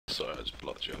sorry, I just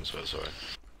blocked you. I'm so sorry.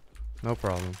 No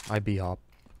problem. I bhop.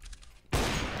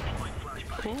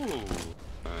 Ooh,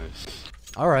 nice.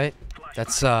 Alright.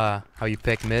 That's how you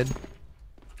pick mid.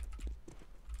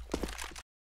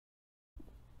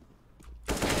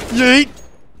 Yeet!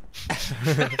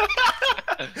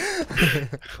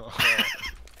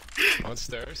 On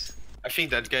stairs? I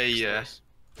think that guy, you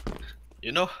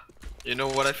know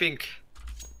what I think?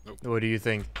 What do you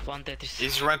think?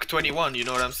 He's rank 21, you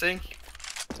know what I'm saying?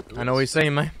 I know what you're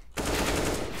saying, man.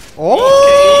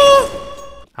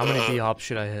 Oh! How many bhops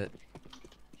should I hit?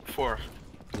 4.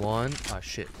 One. Oh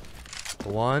shit.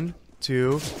 1,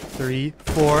 2, 3,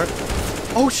 4.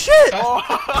 Oh shit!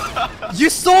 You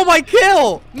stole my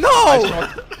kill! No!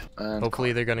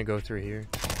 Hopefully they're gonna go through here.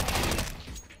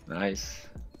 Nice.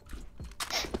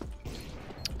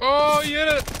 Oh, you hit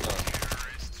it!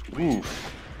 Oof.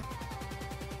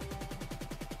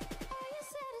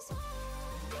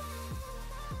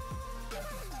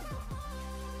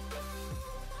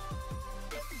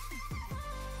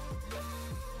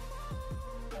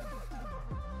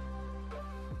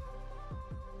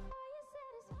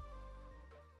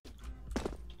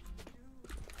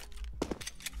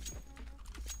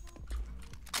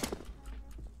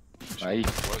 I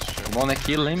wanna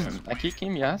kill him. I kick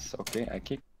him, yes. Okay, I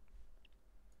kick.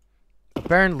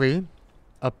 Apparently,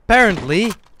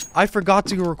 I forgot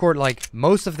to record like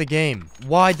most of the game.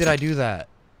 Why did I do that?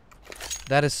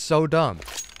 That is so dumb.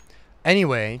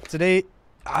 Anyway, today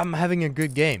I'm having a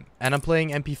good game and I'm playing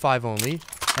MP5 only,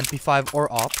 MP5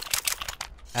 or op.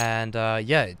 And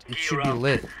yeah, it should be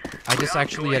lit. I just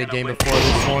actually had a game before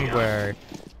this one where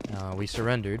we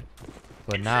surrendered,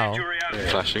 but now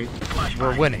Flashing.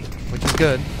 we're winning, which is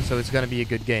good. So it's gonna be a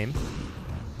good game.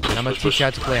 And I'm gonna teach you how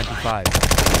to play MP5.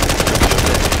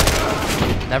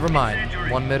 Never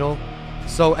mind. One middle.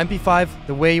 So MP5,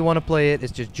 the way you want to play it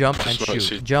is just jump and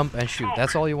shoot. Jump and shoot.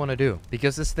 That's all you want to do.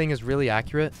 Because this thing is really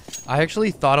accurate. I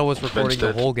actually thought I was recording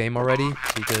the whole game already.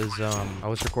 Because I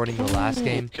was recording the last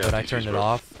game. But I turned it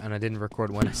off. And I didn't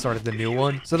record when I started the new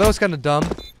one. So that was kind of dumb.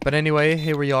 But anyway,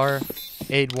 here we are.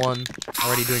 8-1.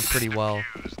 Already doing pretty well.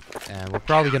 And we're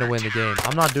probably going to win the game.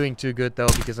 I'm not doing too good though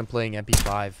because I'm playing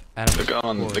MP5. And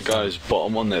The guy's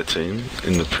bottom on their team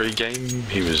in the pre-game,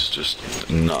 he was just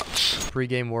nuts.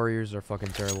 Pre-game warriors are fucking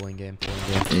terrible in game.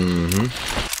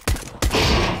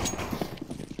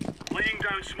 Laying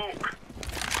down smoke.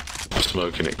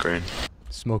 Smoking it green.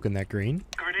 Smoking that green.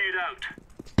 Grenade out.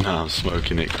 No, I'm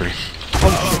smoking it green.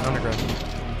 Oh shit, underground.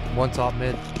 One top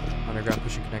mid. Underground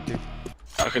pushing connector.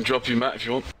 I can drop you, Matt, if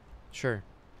you want. Sure.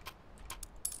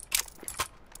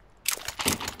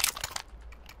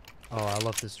 Oh, I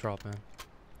love this drop, man.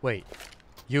 Wait.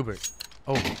 Hubert.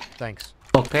 Oh, thanks.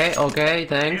 Okay,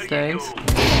 thanks.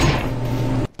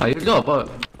 How you go, bro?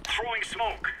 Throwing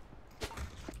smoke.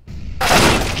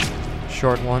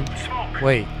 Short one. Smoke.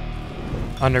 Wait.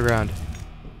 Underground.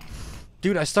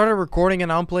 Dude, I started recording and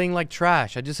now I'm playing like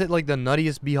trash. I just hit like the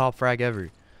nuttiest bhop frag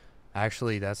ever.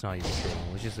 Actually, that's not even true.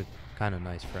 It was just a kind of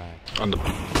nice frag. Under.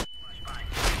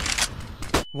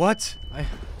 What?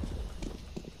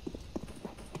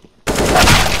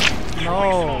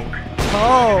 No.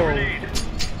 No.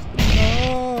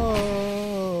 No.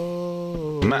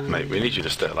 Matt, mate, we need you to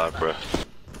stay alive, bro.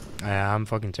 Yeah, I'm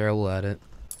fucking terrible at it.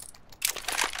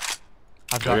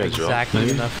 I've got Yeah, exactly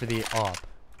maybe. enough for the op.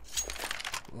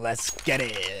 Let's get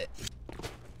it.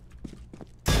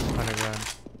 Underground.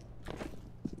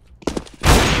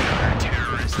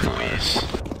 Nice.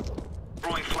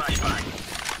 Throwing flashbang.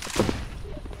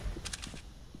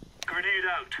 Grenade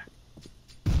out.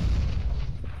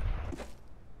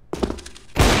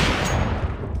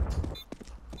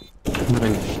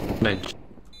 Bench.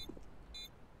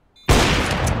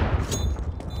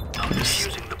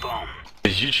 Using the bomb. A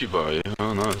YouTuber, are you?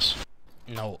 Oh, nice.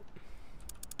 No.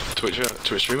 Twitch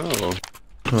streamer or?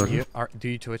 Do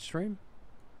you Twitch stream?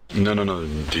 No.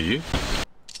 Do you?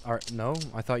 No,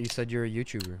 I thought you said you're a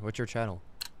YouTuber. What's your channel?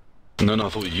 No, I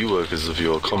thought you were because of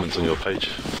your comments on your page.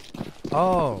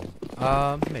 Oh,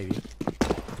 maybe.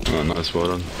 Oh, nice, well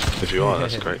done. If you are,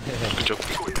 that's great. Good job.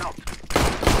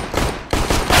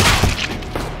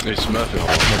 He's smurfing on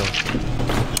Middle.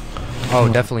 Oh,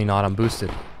 definitely not. I'm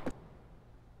boosted.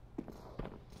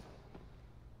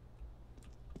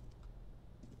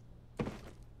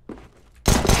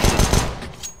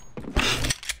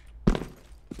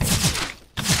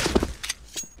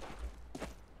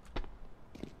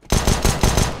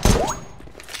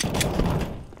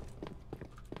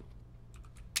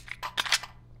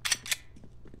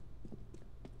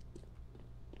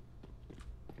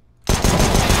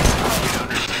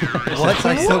 What?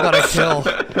 I still got a kill.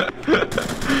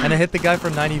 And I hit the guy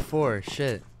from 94.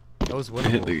 Shit. That was He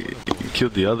winnable.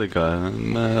 killed the other guy.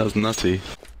 Man, that was nutty.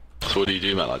 So what do you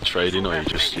do, Matt? Like trading, or you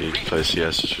play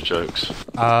CS just for jokes?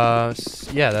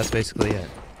 Yeah, that's basically it.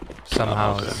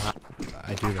 Somehow, okay.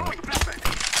 I do that.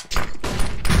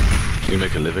 You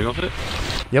make a living off it?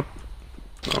 Yep.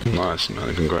 Oh, nice,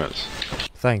 man. Congrats.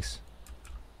 Thanks.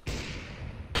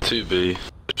 2B.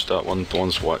 Start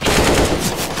one's watch.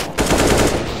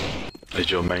 Is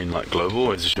your main like global,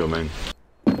 or is this your main?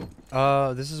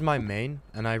 This is my main,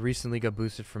 and I recently got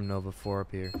boosted from Nova 4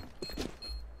 up here.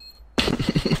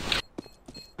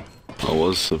 I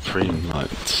was Supreme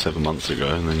like 7 months ago,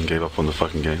 and then gave up on the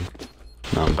fucking game.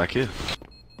 Now I'm back here.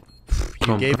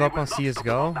 You gave up on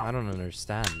CSGO? I don't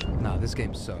understand. Nah, this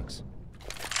game sucks.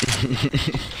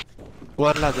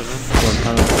 One ladder,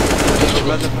 man.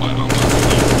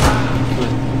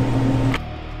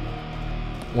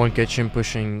 One kitchen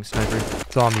pushing sniper.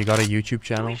 Tom, you got a YouTube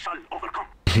channel?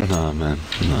 Nah, man.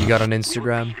 Nah. You got an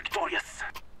Instagram?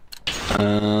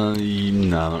 Nah,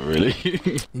 not really.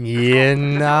 Yeah,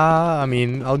 nah. I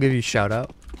mean, I'll give you a shout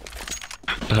out.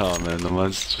 Oh man,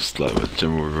 mine's just like a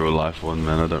general real life one,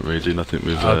 man. I don't really do nothing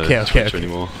with Okay.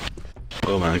 anymore.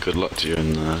 Well, man, good luck to you,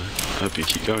 and hope you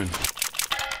keep going.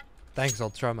 Thanks, I'll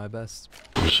try my best.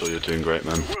 I'm sure you're doing great,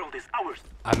 man.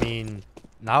 I mean,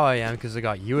 now I am because I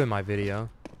got you in my video.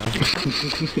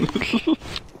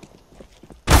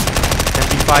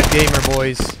 MP5 gamer,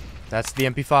 boys. That's the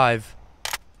MP5.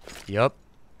 Yup.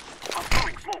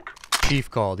 Chief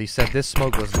called. He said this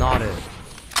smoke was not it.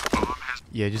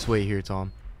 Yeah, just wait here,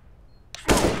 Tom.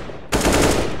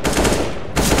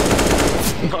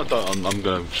 I'm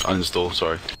gonna uninstall,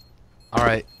 sorry.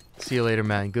 Alright, see you later,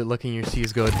 man. Good luck in your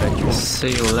CSGO adventures.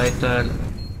 See you later.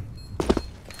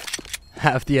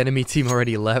 Half the enemy team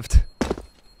already left.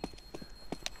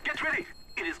 Get ready.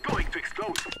 It is going to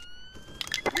explode.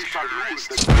 We shall lose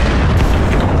the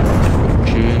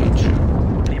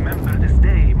Remember this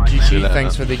day, my GG,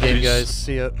 thanks for the game, guys.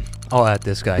 See ya. I'll add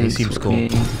this guy, he seems cool.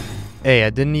 Hey, I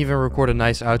didn't even record a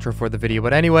nice outro for the video,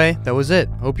 but anyway, that was it.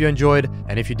 Hope you enjoyed,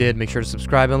 and if you did, make sure to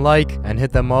subscribe and like, and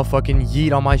hit that motherfucking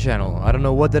yeet on my channel. I don't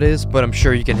know what that is, but I'm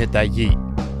sure you can hit that yeet.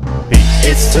 Peace.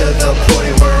 It's to the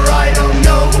point where I don't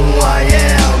know who I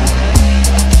am.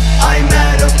 I'm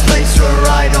at a place where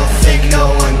I don't think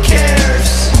no